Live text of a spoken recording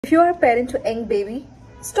If you are a parent to young baby,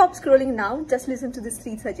 stop scrolling now, just listen to these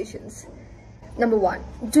 3 suggestions. Number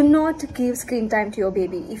 1, do not give screen time to your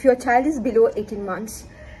baby. If your child is below 18 months,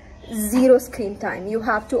 0 screen time. You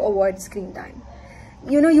have to avoid screen time.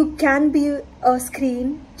 You can be a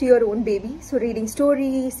screen to your own baby. So reading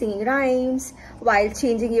stories, singing rhymes, while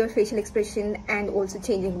changing your facial expression and also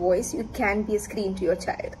changing voice, you can be a screen to your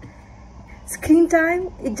child. Screen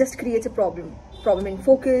time, it just creates a problem. Problem in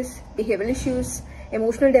focus, behavioral issues,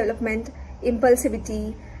 emotional development,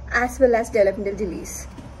 impulsivity, as well as developmental delays.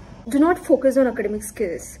 Do not focus on academic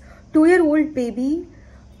skills. 2-year-old baby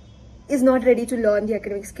is not ready to learn the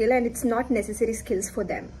academic skill and it's not necessary skills for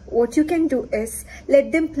them. What you can do is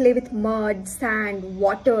let them play with mud, sand,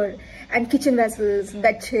 water and kitchen vessels,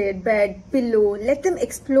 bedsheet, bed, pillow. Let them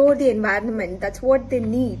explore the environment. That's what they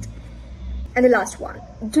need. And the last one,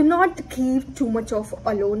 do not give too much of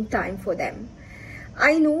alone time for them.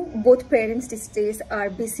 I know both parents these days are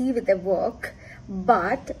busy with their work,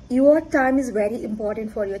 but your time is very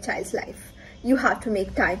important for your child's life. You have to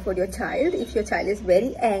make time for your child. If your child is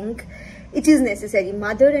very young, it is necessary.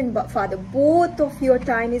 Mother and father, both of your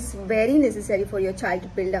time is very necessary for your child to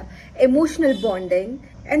build a emotional bonding,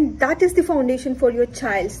 and that is the foundation for your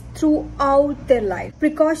child throughout their life.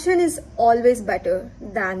 Precaution is always better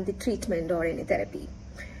than the treatment or any therapy.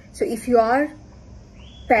 So if you are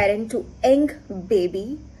parent to young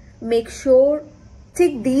baby, make sure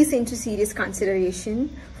take these into serious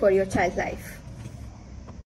consideration for your child life.